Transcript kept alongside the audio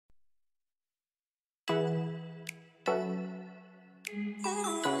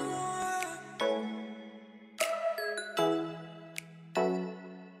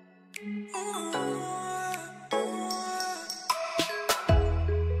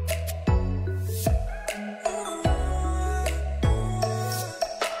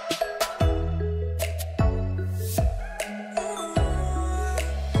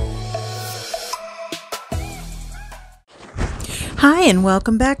Hi, and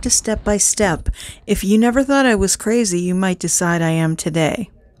welcome back to Step by Step. If you never thought I was crazy, you might decide I am today.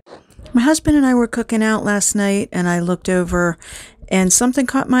 My husband and I were cooking out last night, and I looked over, and something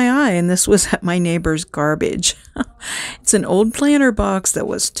caught my eye, and this was at my neighbor's garbage. It's an old planter box that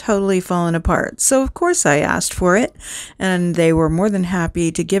was totally falling apart. So, of course, I asked for it, and they were more than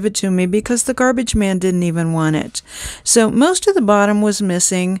happy to give it to me because the garbage man didn't even want it. So, most of the bottom was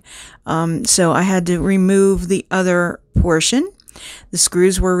missing, so I had to remove the other portion. The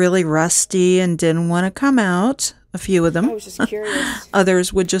screws were really rusty and didn't want to come out. A few of them. I was just curious.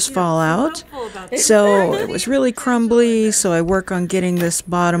 Others would just fall out. So it was really crumbly, so I work on getting this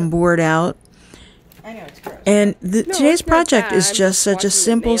bottom board out. I know, it's gross. And today's project is just such a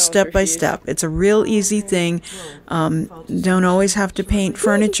simple step-by-step. It's a real easy thing. Don't always have to paint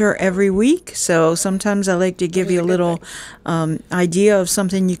furniture every week, so sometimes I like to give you a little idea of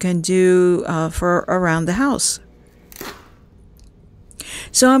something you can do for around the house.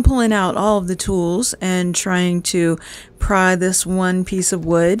 So I'm pulling out all of the tools and trying to pry this one piece of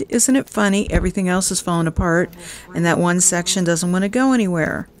wood. Isn't it funny? Everything else is falling apart and that one section doesn't want to go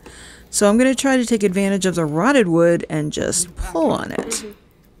anywhere. So I'm going to try to take advantage of the rotted wood and just pull on it.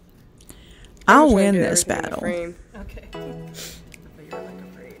 I'll win this battle. Okay. But you're like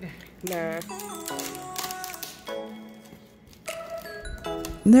afraid. Nah.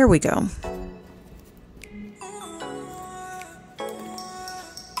 There we go.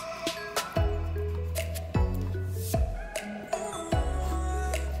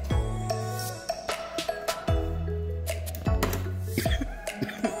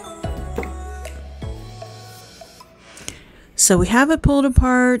 So we have it pulled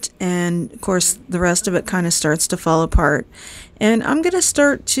apart, and of course the rest of it kind of starts to fall apart. And I'm going to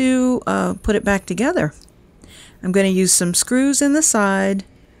start to put it back together. I'm going to use some screws in the side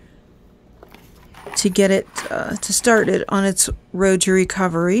to get it, to start it on its road to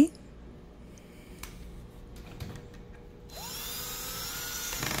recovery.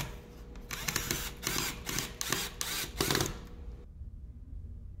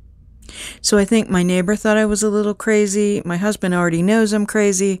 So I think my neighbor thought I was a little crazy. My husband already knows I'm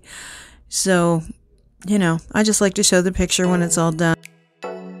crazy. So, you know, I just like to show the picture when it's all done.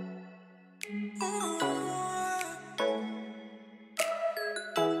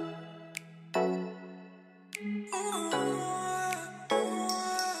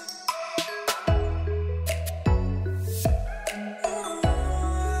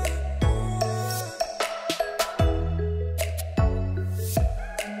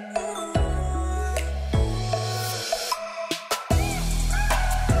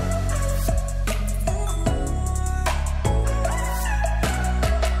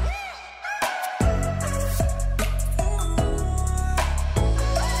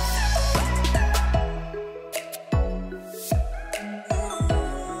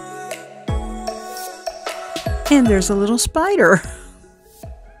 And there's a little spider.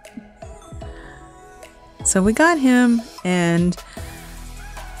 So we got him, and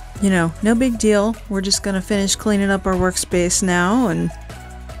you know, no big deal. We're just gonna finish cleaning up our workspace now and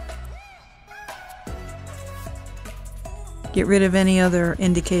get rid of any other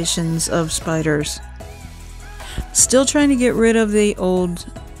indications of spiders. Still trying to get rid of the old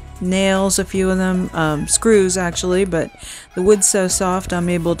nails, a few of them, screws actually, but the wood's so soft I'm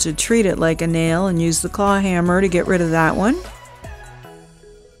able to treat it like a nail and use the claw hammer to get rid of that one.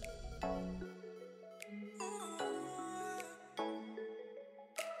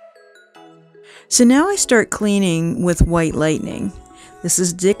 So now I start cleaning with White Lightning. This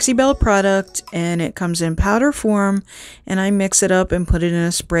is Dixie Belle product, and it comes in powder form, and I mix it up and put it in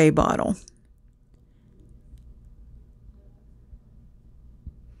a spray bottle.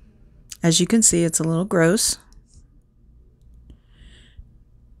 As you can see, it's a little gross,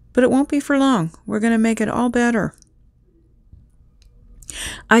 but it won't be for long. We're going to make it all better.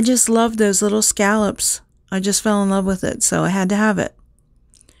 I just love those little scallops. I just fell in love with it, so I had to have it.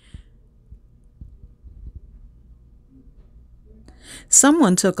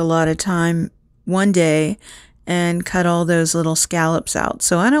 Someone took a lot of time one day and cut all those little scallops out,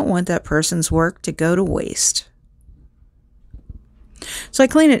 so I don't want that person's work to go to waste. So I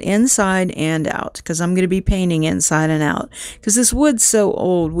clean it inside and out because I'm going to be painting inside and out. Because this wood's so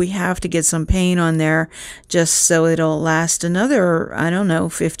old, we have to get some paint on there just so it'll last another, I don't know,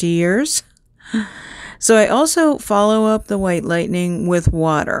 50 years. So I also follow up the white lightning with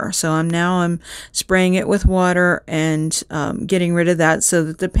water. So I'm spraying it with water and getting rid of that so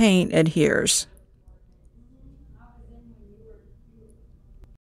that the paint adheres.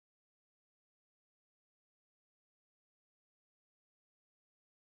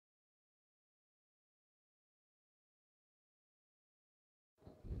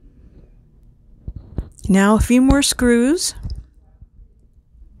 Now a few more screws.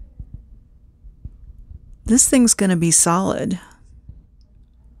 This thing's going to be solid.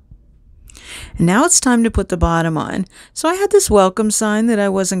 And now it's time to put the bottom on. So I had this welcome sign that I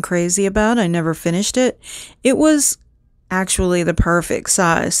wasn't crazy about. I never finished it. It was actually the perfect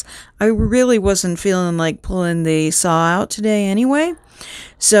size. I really wasn't feeling like pulling the saw out today anyway.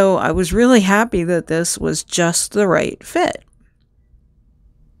 So I was really happy that this was just the right fit.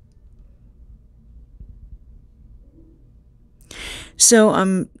 So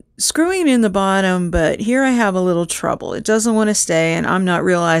I'm screwing it in the bottom, but here I have a little trouble. It doesn't want to stay, and I'm not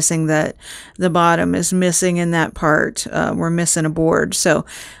realizing that the bottom is missing in that part. We're missing a board, so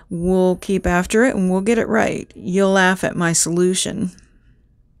we'll keep after it and we'll get it right. You'll laugh at my solution.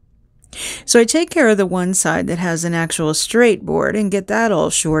 So I take care of the one side that has an actual straight board and get that all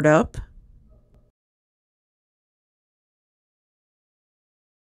shored up.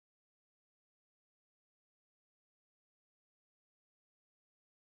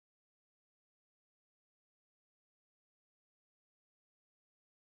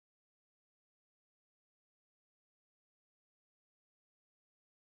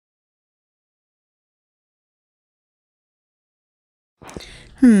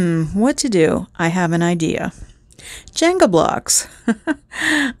 What to do? I have an idea. Jenga blocks.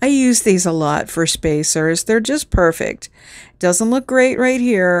 I use these a lot for spacers. They're just perfect. Doesn't look great right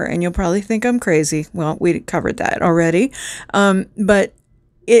here, and you'll probably think I'm crazy. Well, we covered that already. But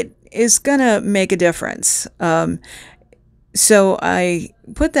it is gonna make a difference. So I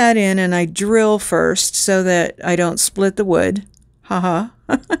put that in and I drill first so that I don't split the wood. Haha.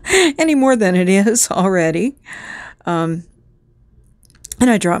 Any more than it is already. And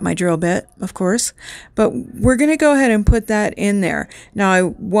I dropped my drill bit, of course, but we're going to go ahead and put that in there. Now, I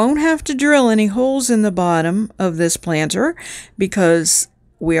won't have to drill any holes in the bottom of this planter because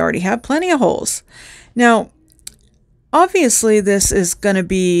we already have plenty of holes. Now, obviously, this is going to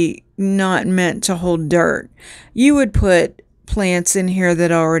be not meant to hold dirt. You would put plants in here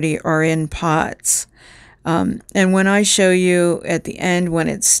that already are in pots. And when I show you at the end when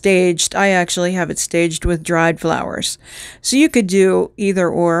it's staged, I actually have it staged with dried flowers. So you could do either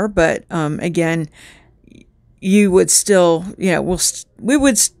or, but again, you would still, we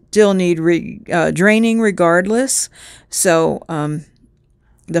would still need draining regardless. So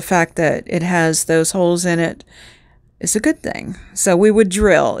the fact that it has those holes in it is a good thing. So we would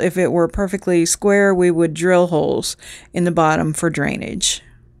drill. If it were perfectly square, we would drill holes in the bottom for drainage.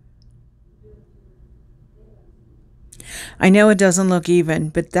 I know it doesn't look even,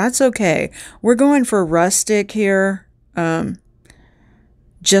 but that's okay. We're going for rustic here.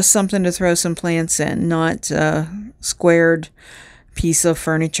 Just something to throw some plants in, not a squared piece of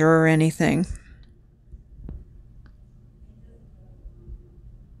furniture or anything.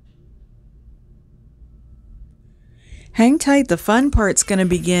 Hang tight, the fun part's going to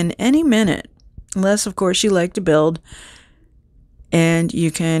begin any minute. Unless, of course, you like to build. And you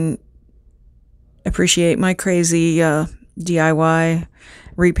can appreciate my crazy DIY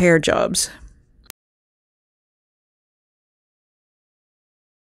repair jobs.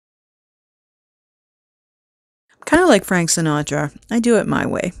 Kind of like Frank Sinatra. I do it my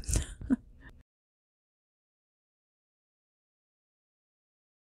way.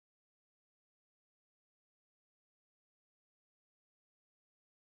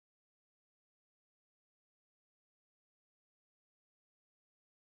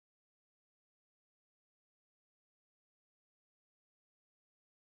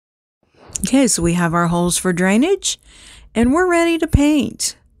 Okay, so we have our holes for drainage, and we're ready to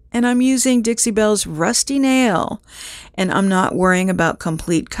paint. And I'm using Dixie Belle's Rusty Nail, and I'm not worrying about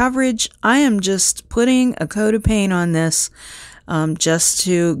complete coverage. I am just putting a coat of paint on this just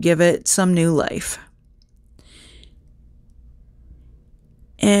to give it some new life.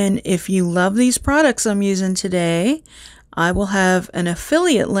 And if you love these products I'm using today, I will have an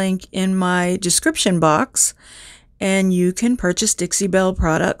affiliate link in my description box, and you can purchase Dixie Belle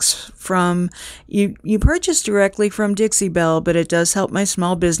products from, you purchase directly from Dixie Belle, but it does help my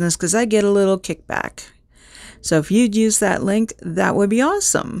small business because I get a little kickback. So if you'd use that link, that would be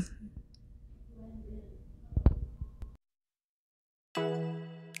awesome.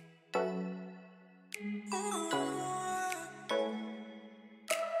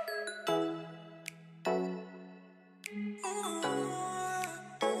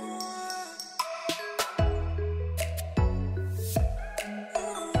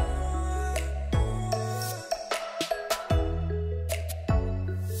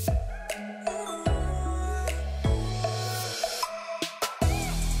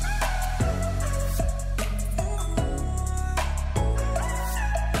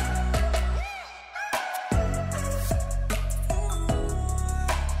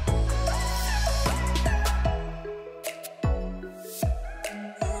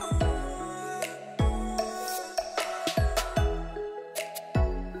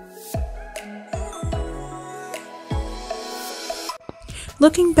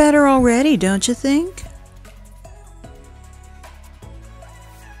 Looking better already, don't you think?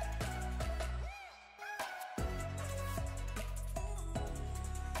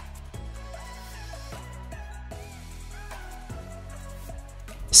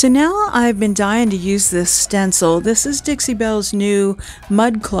 So now I've been dying to use this stencil. This is Dixie Belle's new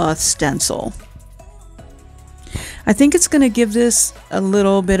mud cloth stencil. I think it's going to give this a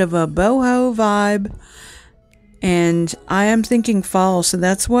little bit of a boho vibe. And I am thinking fall, so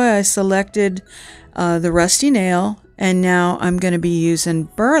that's why I selected the rusty nail, and now I'm going to be using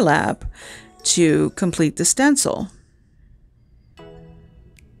burlap to complete the stencil.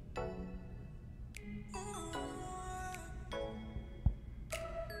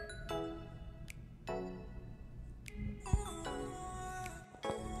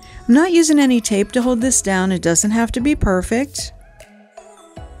 I'm not using any tape to hold this down. It doesn't have to be perfect.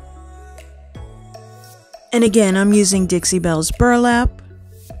 And again, I'm using Dixie Belle's burlap.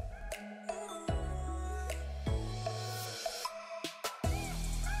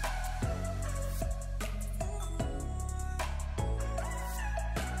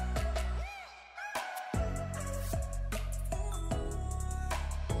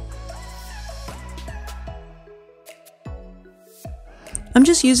 I'm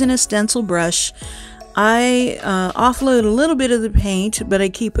just using a stencil brush. I offload a little bit of the paint, but I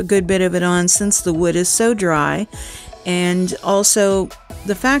keep a good bit of it on since the wood is so dry. And also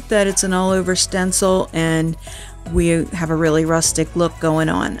the fact that it's an all-over stencil and we have a really rustic look going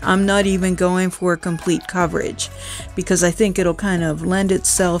on. I'm not even going for complete coverage because I think it'll kind of lend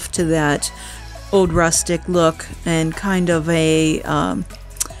itself to that old rustic look and kind of a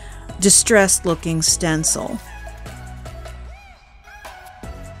distressed looking stencil.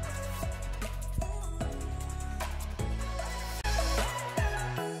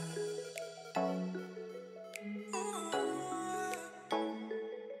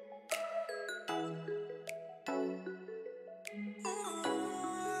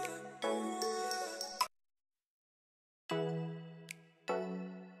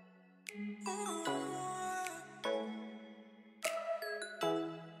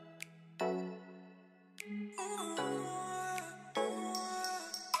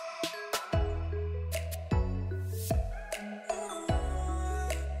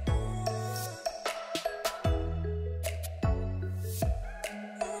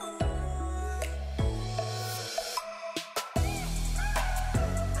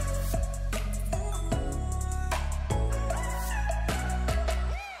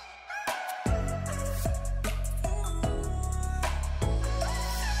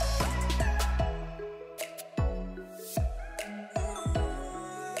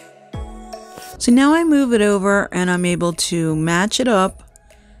 So now I move it over and I'm able to match it up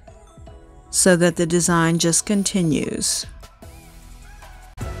so that the design just continues.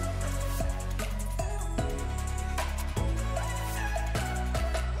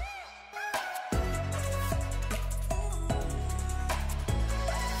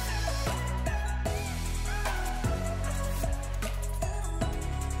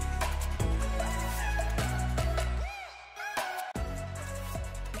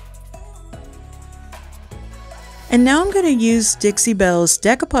 And now I'm going to use Dixie Belle's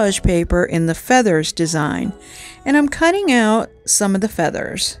decoupage paper in the feathers design. And I'm cutting out some of the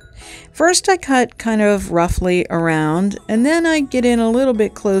feathers. First I cut kind of roughly around, and then I get in a little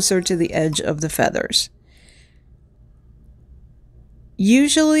bit closer to the edge of the feathers.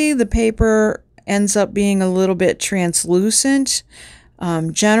 Usually the paper ends up being a little bit translucent.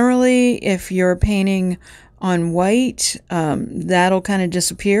 Generally, if you're painting on white, that'll kind of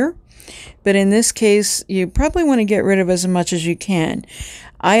disappear. But in this case, you probably want to get rid of as much as you can.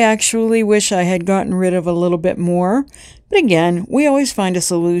 I actually wish I had gotten rid of a little bit more. But again, we always find a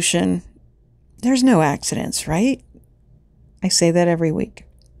solution There's no accidents, right? I say that every week.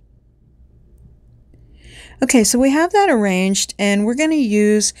 Okay, so we have that arranged, and we're going to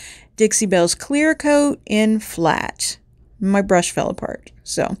use Dixie Belle's Clear Coat in Flat. My brush fell apart,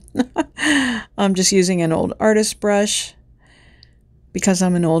 so I'm just using an old artist brush because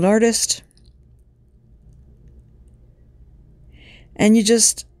I'm an old artist. And you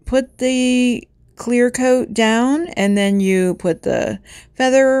just put the clear coat down, and then you put the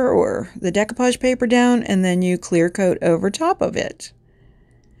feather or the decoupage paper down, and then you clear coat over top of it.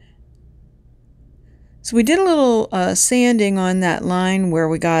 So we did a little sanding on that line where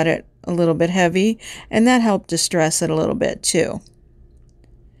we got it a little bit heavy, and that helped distress it a little bit too.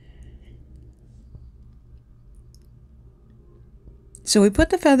 So we put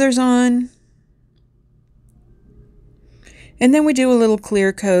the feathers on, and then we do a little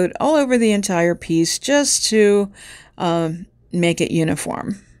clear coat all over the entire piece just to make it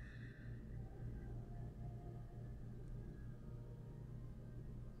uniform.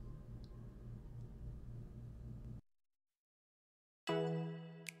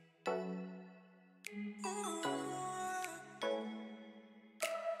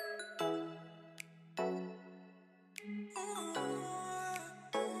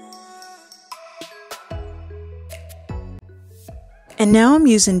 And now I'm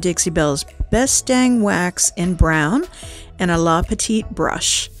using Dixie Belle's Best Dang Wax in brown and a La Petite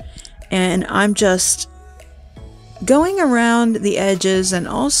brush. And I'm just going around the edges, and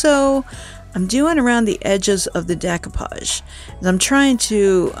also I'm doing around the edges of the decoupage. I'm trying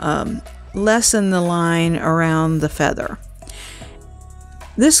to lessen the line around the feather.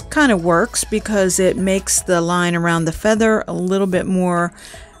 This kind of works because it makes the line around the feather a little bit more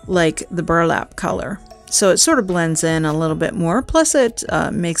like the burlap color. So it sort of blends in a little bit more, plus it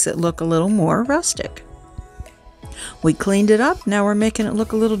makes it look a little more rustic. We cleaned it up, now we're making it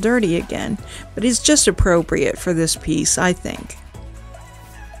look a little dirty again, but it's just appropriate for this piece, I think.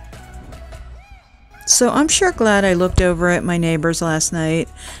 So I'm sure glad I looked over at my neighbors last night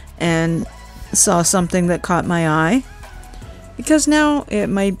and saw something that caught my eye, because now it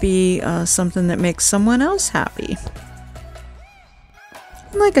might be something that makes someone else happy.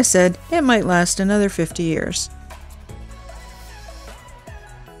 Like I said, it might last another 50 years.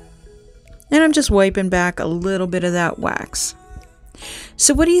 And I'm just wiping back a little bit of that wax.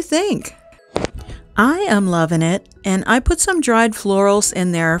 So what do you think? I am loving it, and I put some dried florals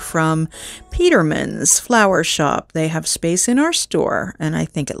in there from Peterman's Flower Shop. They have space in our store, and I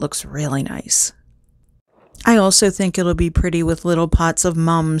think it looks really nice. I also think it'll be pretty with little pots of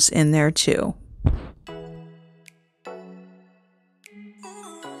mums in there too.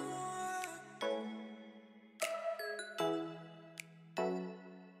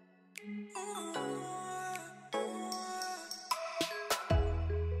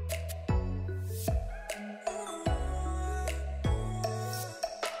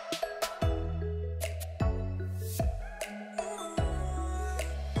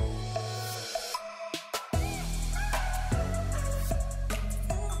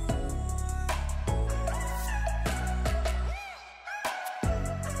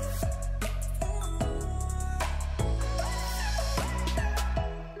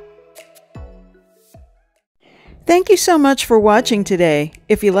 Thank you so much for watching today.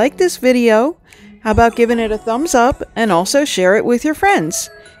 If you like this video, how about giving it a thumbs up and also share it with your friends?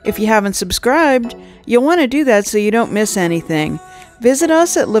 If you haven't subscribed, you'll want to do that so you don't miss anything. Visit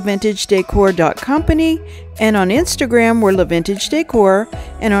us at LiVintageDecor.company, and on Instagram we're LiVintageDecor,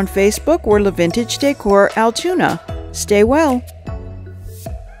 and on Facebook we're LiVintageDecor Altoona. Stay well.